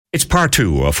It's part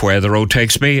 2 of Where the Road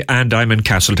Takes Me, and I'm in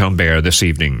Castletownbere this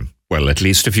evening. Well, at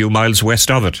least a few miles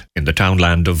west of it, in the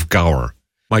townland of Gower.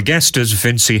 My guest is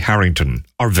Vincie Harrington,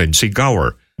 or Vincie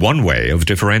Gower, one way of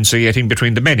differentiating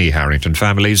between the many Harrington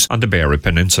families on the Beara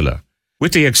Peninsula.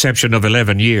 With the exception of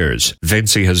 11 years,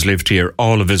 Vincie has lived here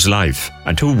all of his life,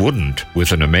 and who wouldn't,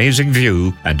 with an amazing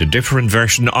view and a different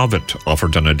version of it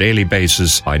offered on a daily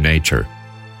basis by nature.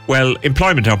 Well,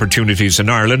 employment opportunities in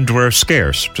Ireland were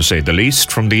scarce, to say the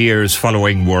least, from the years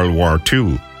following World War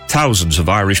II. Thousands of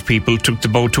Irish people took the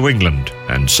boat to England,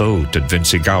 and so did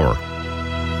Vincie Gower.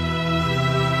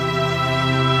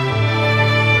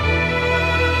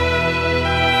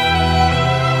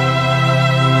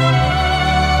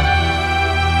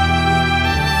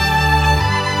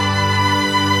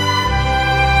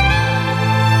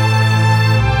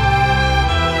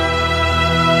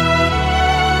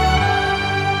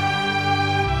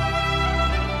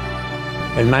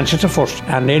 In Manchester first,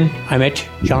 and then I met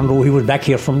John Rowe. He was back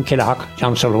here from Killahawk,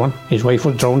 John Sullivan. His wife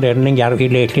was drowned there in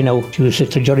Lingarry lately now. She was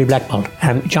Sister Jerry Blackmore.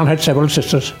 And John had several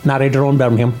sisters, married around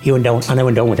Birmingham. He went down, and I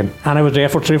went down with him. And I was there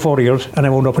for 3 or 4 years, and I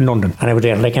wound up in London. And I was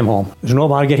there till I came home. There's no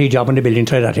bar getting a job in the building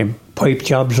trade at him. Pipe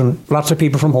jobs and lots of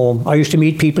people from home. I used to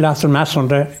meet people after Mass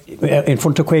Sunday in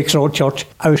front of Quakes Road Church.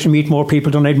 I used to meet more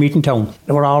people than I'd meet in town.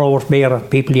 They were all over Beara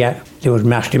people, yeah. There was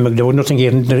Mashton, there was nothing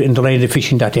here in the line of the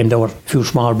fishing that time. There were a few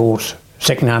small boats.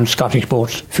 Second-hand Scottish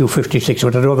boats, few 56,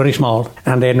 but they were very small,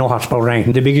 and they had no horsepower or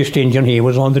anything. The biggest engine here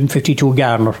was 152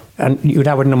 Garner, and you'd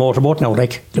have it in a motorboat now,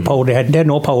 like the power they had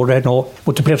no power,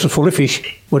 but the place was full of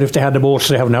fish. But if they had the boats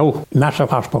they have now,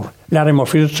 massive horsepower. Larry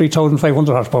Murphy was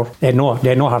 3,500 horsepower. They had no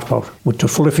horsepower, but they were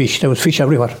full of fish. There was fish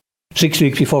everywhere. 6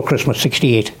 weeks before Christmas,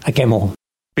 68, I came home.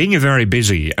 Being a very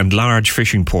busy and large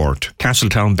fishing port,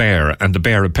 Castletownbere and the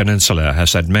Beara Peninsula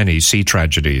has had many sea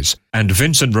tragedies, and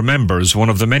Vincent remembers one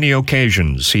of the many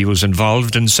occasions he was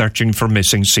involved in searching for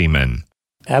missing seamen.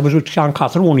 I was with Sean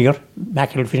Cotter one year,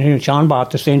 mackerel fishing, and Sean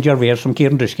bought the St. Gervais from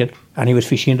Kieran Driscoll, and he was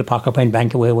fishing in the Pocketpine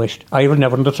Bank away west. I was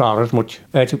never in the trawlers much.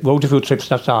 I had to go to a few trips,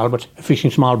 that's all, but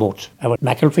fishing small boats. I was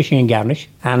mackerel fishing in Garnish,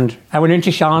 and I went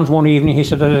into Sean's one evening. He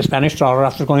said there's a Spanish trawler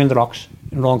after going in the rocks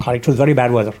in Long Carrick. It was very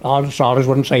bad weather. All the trawlers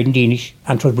were inside in Deanish,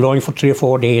 and it was blowing for 3 or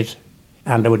 4 days,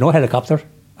 and there was no helicopter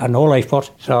and no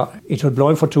lifeboat. So it was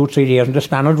blowing for 2 or 3 days, and the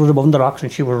Spaniard was above the rocks,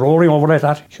 and she was rolling over like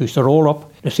that. She used to roll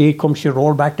up. The sea comes, she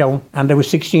rolled back down, and there was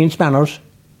 16 Spaniards,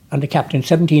 and the captain,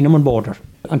 17 of them on board her,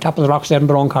 on top of the rocks there in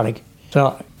the Wrong Carrick.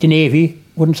 So the Navy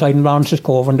went inside in Lawrence's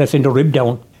Cove, and they sent a rib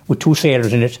down with 2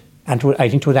 sailors in it, and I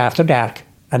think it was after dark,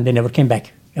 and they never came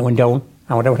back. They went down,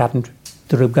 and whatever happened,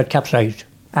 the rib got capsized,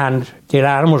 and the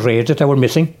alarm was raised that they were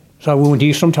missing. So we went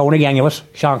east from town, a gang of us,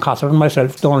 Sean Cotter and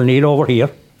myself, Donald Neal over here,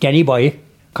 Denny Boy,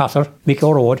 Cotter, Mick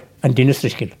O'Rourke, and Dennis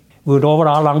Driscoll. We went over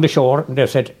all along the shore, and they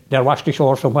said they'll watch the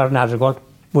shore somewhere in Azagol.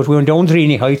 But we went down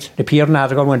Dreeny Heights, the pier in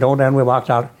Azagol, went down there and we walked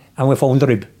out, and we found the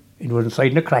rib. It was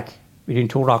inside in a crack between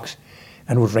 2 rocks,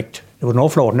 and it was wrecked. There was no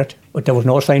floor in it, but there was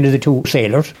no sign of the 2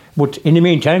 sailors. But in the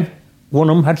meantime, one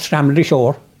of them had scrambled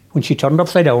ashore. When she turned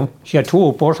upside down, she had 2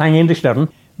 outboards hanging in the stern,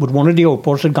 but one of the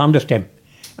outboards had gone to stem,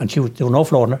 and there was no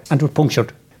floor in it, and it was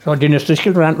punctured. So Dennis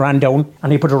Driscoll ran down,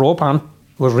 and he put a rope on.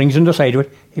 There was rings on the side of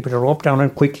it. He put a rope down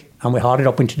and quick, and we hauled it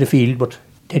up into the field, but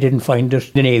they didn't find the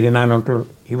Navy man until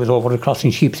he was over the crossing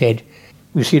Sheep's Head.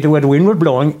 You see, the way the wind was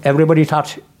blowing, everybody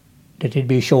thought that it'd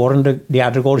be shore and the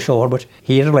Addergold shore, but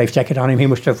he had a life jacket on him. He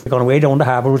must have gone away down the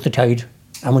harbour with the tide,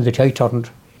 and when the tide turned,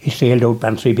 he sailed out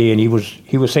Bantry Bay, and he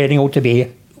was sailing out the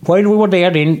bay. While we were there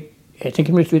then, I think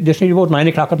it was about 9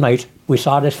 o'clock at night, we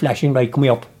saw this flashing light coming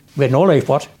up. We had no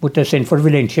lifeboat, but they sent for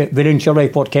Vincie. Vincie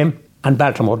lifeboat came, and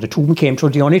Baltimore. The 2 of them came. It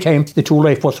was the only time the 2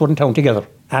 lifeboats were in town together,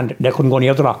 and they couldn't go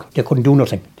near the rock. They couldn't do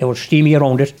nothing. They were steamy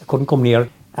around it. They couldn't come near.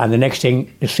 And the next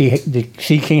thing, the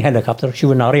Sea King helicopter, she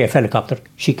was an RAF helicopter,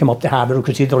 she came up the harbour. You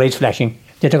could see the lights flashing.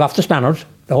 They took off the Spaniards,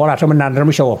 the whole atom, and landed them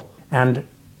ashore. And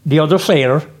the other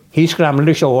sailor, he scrambled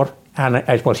ashore, and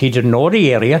I suppose he didn't know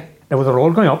the area. There was a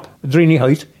road going up, Dreeny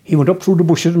Heights. He went up through the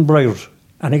bushes and briars,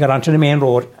 and he got onto the main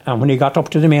road. And when he got up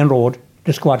to the main road,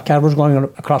 the squad car was going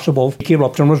across above. Keir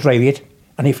Upton was driving it,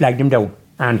 and he flagged him down.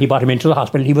 And he brought him into the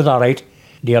hospital. He was all right.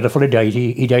 The other fella died.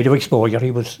 He died of exposure.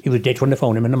 He was dead when they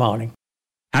found him in the morning.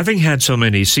 Having had so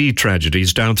many sea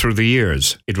tragedies down through the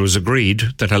years, it was agreed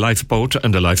that a lifeboat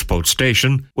and a lifeboat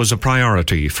station was a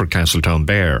priority for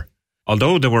Castletownbere.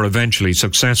 Although they were eventually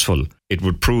successful, it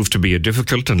would prove to be a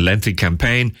difficult and lengthy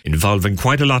campaign involving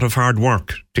quite a lot of hard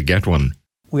work to get one.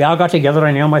 We all got together,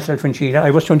 I know, myself and Sheila.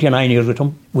 I was 29 years with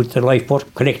him, with the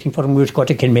lifeboat, collecting for him. We was going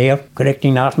to Kinmare,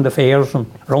 collecting that from the fairs and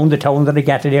around the town that they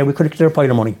got there. We collected a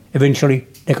pile of money. Eventually,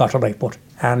 they got a lifeboat.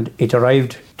 And it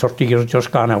arrived 30 years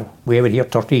just gone now. We were here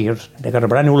 30 years. They got a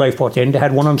brand new lifeboat in. They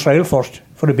had one on trial first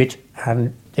for a bit.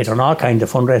 And they done all kind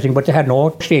of fundraising, but they had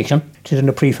no station. It was in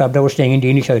the prefab. They were staying in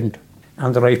Danish Island.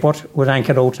 And the lifeboat was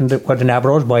anchored out in where the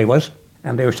Nabrose Buy was.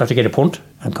 And they were starting to get a punt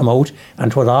and come out.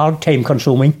 And it was all time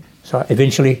consuming. So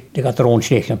eventually they got their own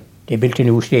station. They built a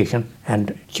new station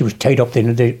and she was tied up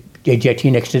in the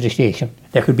jetty next to the station.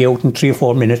 They could be out in 3 or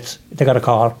 4 minutes. They got a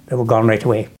call, they were gone right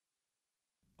away.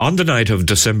 On the night of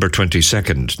December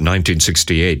 22nd,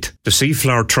 1968, the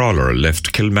Seaflower trawler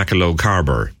left Kilmacalogue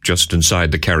Harbour just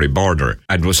inside the Kerry border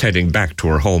and was heading back to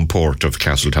her home port of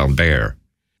Castletownbere.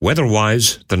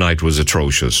 Weather-wise, the night was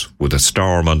atrocious, with a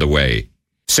storm on the way.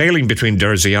 Sailing between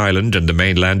Jersey Island and the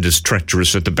mainland is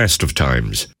treacherous at the best of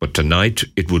times, but tonight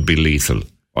it would be lethal.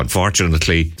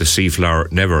 Unfortunately, the Seaflower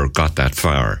never got that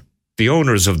far. The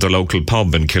owners of the local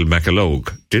pub in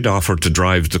Kilmacalogue did offer to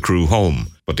drive the crew home,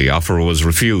 but the offer was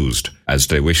refused, as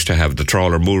they wished to have the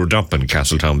trawler moored up in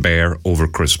Castletownbere over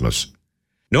Christmas.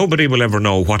 Nobody will ever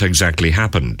know what exactly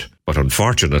happened, but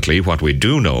unfortunately what we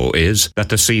do know is that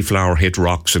the Seaflower hit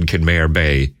rocks in Kinmare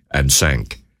Bay and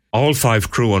sank. All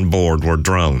 5 crew on board were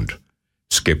drowned.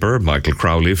 Skipper Michael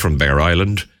Crowley from Bear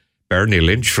Island, Bernie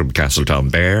Lynch from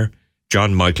Castletownbere,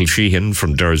 John Michael Sheehan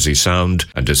from Jersey Sound,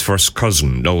 and his first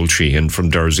cousin Noel Sheehan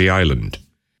from Jersey Island.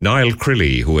 Niall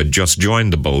Crilly, who had just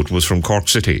joined the boat, was from Cork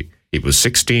City. He was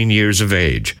 16 years of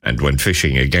age and went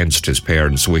fishing against his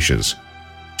parents' wishes.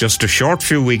 Just a short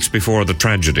few weeks before the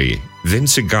tragedy,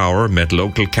 Vincie Gower met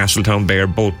local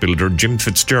Castletownbere boat builder Jim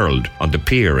Fitzgerald on the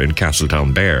pier in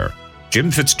Castletownbere. Jim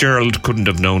Fitzgerald couldn't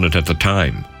have known it at the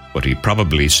time, but he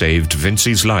probably saved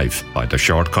Vincie's life by the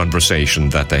short conversation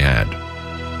that they had.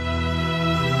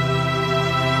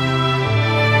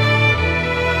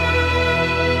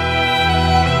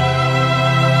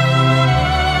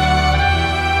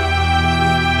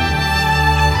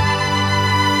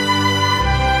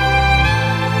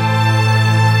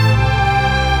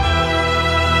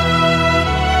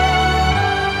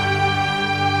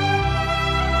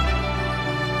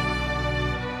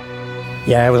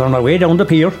 Yeah, I was on my way down the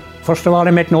pier. First of all,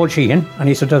 I met Noel Sheehan, and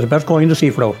he said, there's a best going to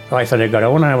Seaflower. So I said, I got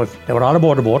down, and they were all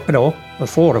aboard the boat, below. There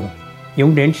was 4 of them.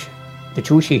 Young Lynch, the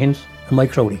 2 Sheehans, and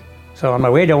Mike Crowley. So on my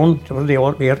way down to the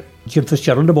old pier, Jim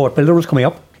Fitzgerald, the boat builder, was coming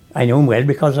up. I knew him well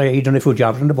because he'd done a few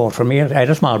jobs on the boat for me. I had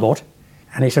a small boat.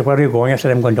 And he said, where are you going? I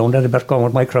said, I'm going down there, the best going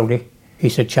with Mike Crowley. He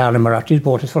said, Charlie Maratti's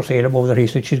boat is for sale above there. He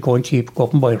said, she's going cheap, go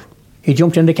up and buy her. He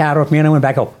jumped in the car with me and I went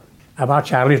back up. I bought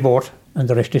Charlie's boat, and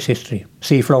the rest is history.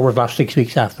 Seaflower was lost 6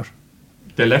 weeks after.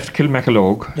 They left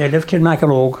Kilmacalogue. The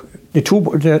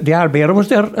Arbera was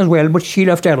there as well, but she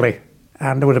left early.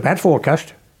 And there was a bad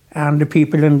forecast. And the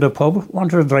people in the pub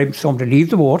wanted to drive some to leave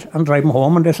the boat and drive them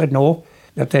home. And they said no,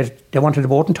 that they wanted the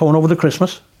boat in town over the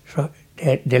Christmas. So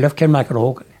they left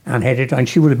Kilmacalogue and headed. And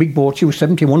she was a big boat. She was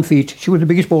 71 feet. She was the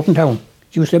biggest boat in town.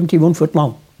 She was 71 foot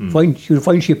long. Fine. She was a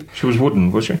fine ship. She was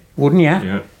wooden, was she? Wooden,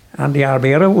 yeah. And the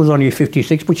Arbera was only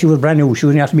 56, but she was brand new. She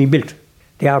wasn't yet to be built.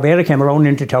 The Arbera came around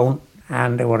into town.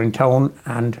 And they were in town,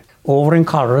 and over in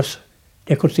Corris,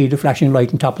 they could see the flashing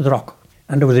light on top of the rock.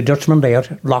 And there was a Dutchman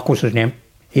there, Locke was his name.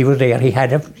 He was there, he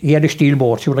had a steel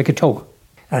boat, she was like a tug.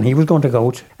 And he was going to go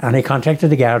out, and he contacted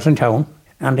the guards in town,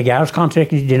 and the guards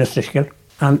contacted Dennis Driscoll,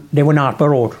 and they were north by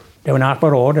road. They were north by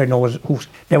road, I know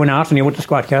they were north, and they went to the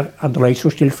squad car, and the lights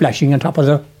were still flashing on top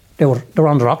of they were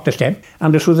on the rock this time.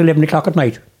 And this was 11 o'clock at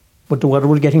night. But the weather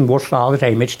was getting worse all the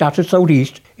time. It started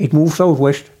southeast, it moved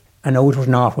southwest, and now it was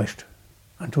northwest.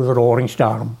 And it was a roaring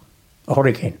storm, a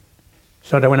hurricane.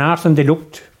 So they went out and they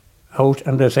looked out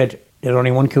and they said, there's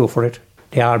only one cure for it.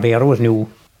 The Arbera was new.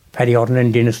 Paddy Orton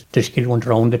and Dennis Driscoll went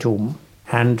around the tomb.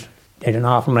 And they had an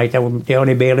awful night. They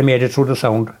only barely made it through the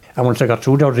sound. And once they got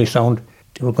through the sound,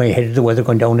 they were going ahead of the weather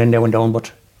going down, and they went down,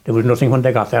 but there was nothing when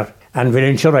they got there. And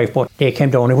Vincie lifeboat, they came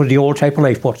down. It was the old type of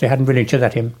lifeboat. They hadn't Vincie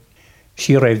that time.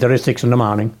 She arrived there at 6 in the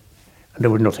morning, and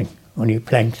there was nothing. Only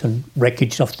planks and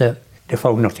wreckage of They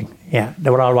found nothing. Yeah, they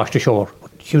were all washed ashore.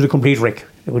 She was a complete wreck.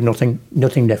 There was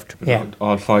nothing left. Yeah.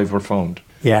 All 5 were found.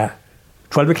 Yeah.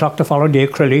 12 o'clock the following day,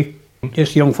 Crilly,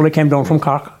 this young fella came down from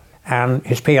Cork, and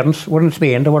his parents were in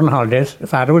Spain. They were on holidays. The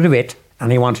father was a vet,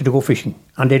 and he wanted to go fishing.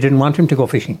 And they didn't want him to go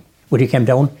fishing. But he came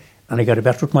down, and he got a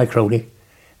bet with Mike Crowley,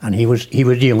 and he was the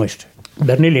youngest.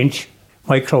 Bernie Lynch,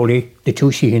 Mike Crowley, the 2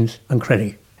 Sheehans, and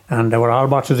Crilly. And they were all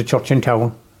brought to the church in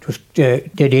town. It was the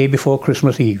day before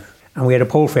Christmas Eve. And we had a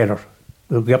pole feather.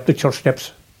 We would go up the church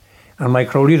steps, and my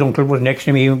Crowley's uncle was next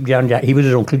to me, he was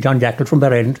his uncle, John Jackal from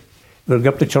Bear Island. We were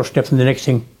up the church steps and the next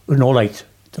thing, there was no lights.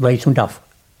 The lights went off.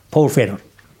 Poor feather.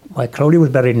 My Crowley was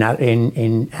buried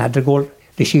in Hadrigold.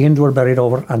 The Sheehans were buried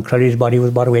over and Crowley's body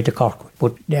was brought away to Cork.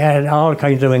 But they had all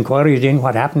kinds of inquiries in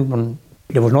what happened, and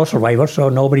there was no survivor, so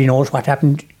nobody knows what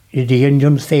happened. Did the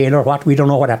engines fail or what? We don't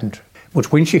know what happened.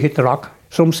 But when she hit the rock,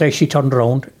 some say she turned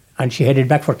around and she headed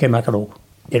back for Kilmacalogue.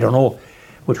 They don't know.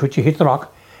 But when she hit the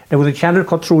rock, there was a channel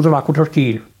cut through the rock with her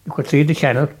keel. You could see the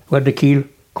channel where the keel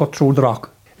cut through the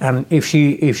rock. And if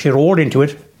she rolled into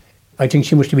it, I think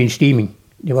she must have been steaming.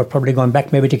 They were probably going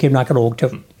back maybe to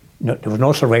Kilmacalogue. No, there was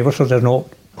no survivor, so there's no...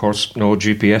 Of course, no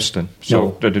GPS then. So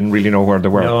No. they didn't really know where they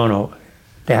were. No.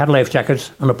 They had life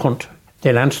jackets and a punt.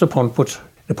 They launched the punt, but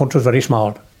the punt was very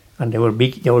small. And they were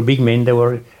big men. There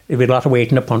was a lot of weight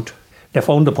in the punt. They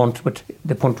found the punt, but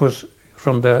the punt was,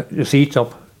 from the seats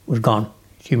up, was gone.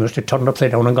 She must have turned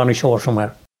upside down and gone ashore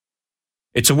somewhere.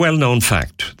 It's a well-known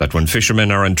fact that when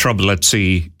fishermen are in trouble at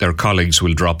sea, their colleagues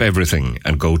will drop everything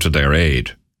and go to their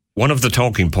aid. One of the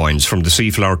talking points from the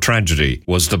Seaflower tragedy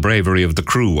was the bravery of the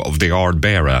crew of the Ard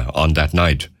Beara on that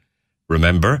night.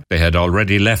 Remember, they had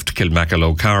already left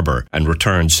Kilmacalogue Harbour and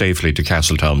returned safely to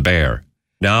Castletown Bear.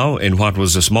 Now, in what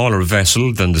was a smaller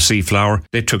vessel than the Seaflower,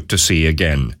 they took to sea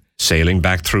again, sailing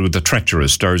back through the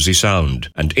treacherous Dursey Sound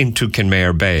and into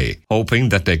Kenmare Bay, hoping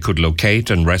that they could locate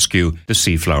and rescue the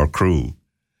Seaflower crew.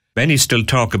 Many still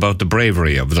talk about the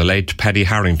bravery of the late Paddy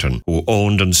Harrington, who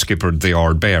owned and skippered the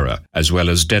Ard Beara, as well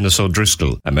as Dennis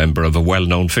O'Driscoll, a member of a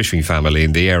well-known fishing family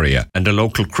in the area, and a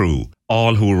local crew,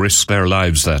 all who risked their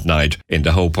lives that night in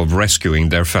the hope of rescuing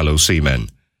their fellow seamen.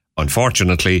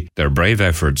 Unfortunately, their brave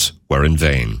efforts were in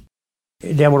vain.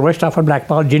 They were west off a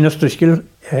blackball. Dennis Driscoll,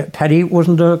 Paddy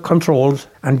wasn't the controls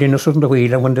and Dennis wasn't the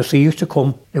wheel, and when the sea used to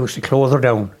come, they used to close her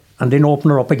down and then open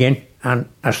her up again. And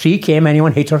as sea came,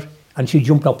 anyone hit her, and she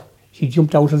jumped up. She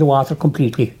jumped out of the water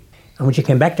completely. And when she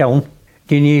came back down,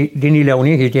 Dinny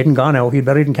Lowney, he's dead and gone now, he's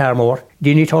buried in Carmore.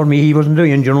 Dinny told me he wasn't the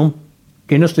engine room.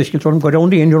 Dennis Driscoll told him, go down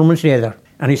the engine room and stay there.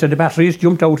 And he said the batteries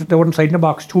jumped out, they were inside in the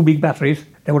box, 2 big batteries,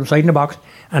 they were inside in the box,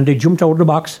 and they jumped out of the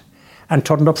box and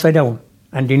turned upside down.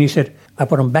 And Dinny said, I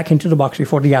put them back into the box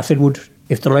before the acid would,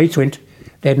 if the lights went,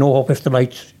 they had no hope if the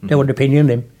lights, they were depending on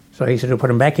them. So he said, I put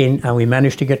them back in, and we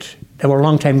managed to get, they were a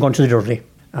long time going to the Dursley.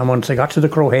 And once they got to the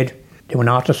Crowhead, they went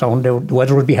north to sound, the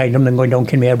weather was behind them, then going down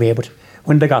Kenmare Bay, but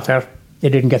when they got there, they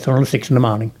didn't get there until 6 in the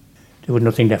morning. There was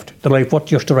nothing left. The lifeboat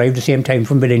just arrived the same time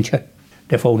from Vincie.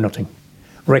 They found nothing.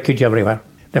 Wreckage everywhere.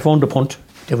 They found the punt.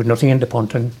 There was nothing in the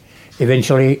punt, and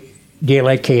eventually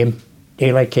daylight came.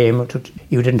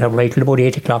 You didn't have light till about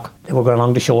 8 o'clock. They were going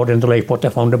along the shore in the lifeboat. They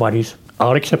found the bodies,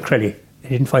 all except Crelly. They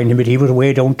didn't find him, but he was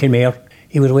way down Kenmare.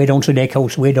 He was way down to Neck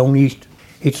House, way down east.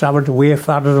 He travelled way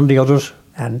farther than the others,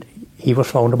 and he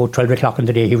was found about 12 o'clock in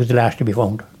the day. He was the last to be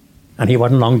found, and he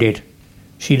wasn't long dead.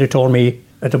 She'd have told me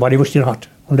that the body was still hot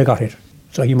when they got it,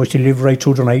 so he must have lived right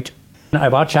through the night. I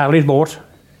bought Charlie's boat,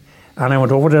 and I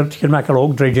went over there to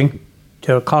Kilmacalogue dredging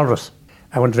to Colress.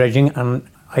 I went dredging, and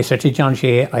I said to John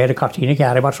Shea, I had a Cortina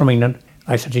car I bought from England.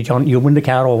 I said to John, you bring the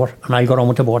car over, and I'll go around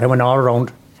with the boat. I went all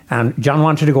around, and John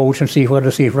wanted to go out and see where the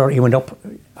Seaflower. He went up.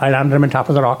 I landed him on top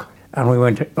of the rock, and we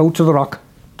went out to the rock.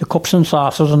 The cups and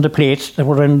saucers and the plates that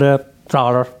were in the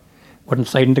trawler were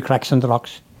inside in the cracks in the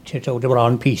rocks. So they were all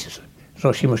in pieces.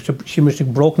 So she must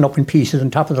have broken up in pieces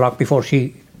on top of the rock before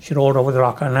she rolled over the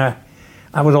rock. And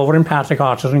I was over in Patrick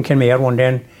Archer's in Kenmare one day,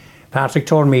 and Patrick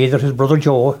told me that his brother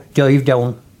Joe dived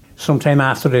down sometime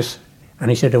after this,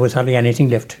 and he said there was hardly anything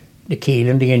left. The keel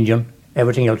and the engine,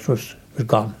 everything else was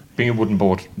gone. Being a wooden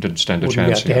boat didn't stand a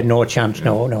chance. They had no chance,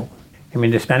 no. I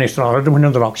mean, the Spanish trawler that went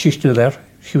on the rock, she's still there.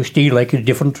 She was steel, like a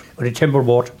different, but a timber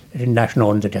boat. They didn't actually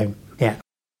know at the time. Yeah.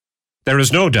 There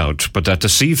is no doubt but that the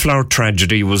Seaflower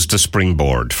tragedy was the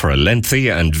springboard for a lengthy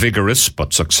and vigorous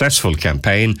but successful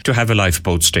campaign to have a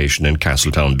lifeboat station in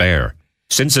Castletown Bear.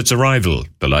 Since its arrival,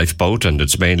 the lifeboat and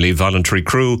its mainly voluntary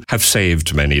crew have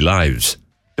saved many lives.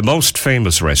 The most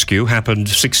famous rescue happened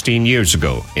 16 years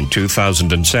ago, in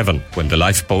 2007, when the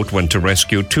lifeboat went to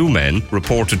rescue 2 men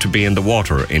reported to be in the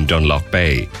water in Dunlock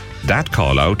Bay. That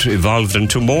call-out evolved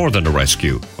into more than a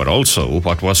rescue, but also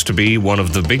what was to be one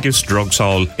of the biggest drugs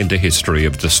haul in the history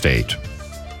of the state.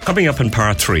 Coming up in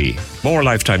Part 3, more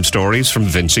lifetime stories from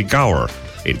Vincie Gower,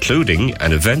 including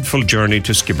an eventful journey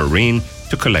to Skibbereen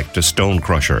to collect a stone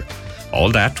crusher.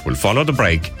 All that will follow the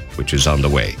break, which is on the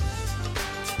way.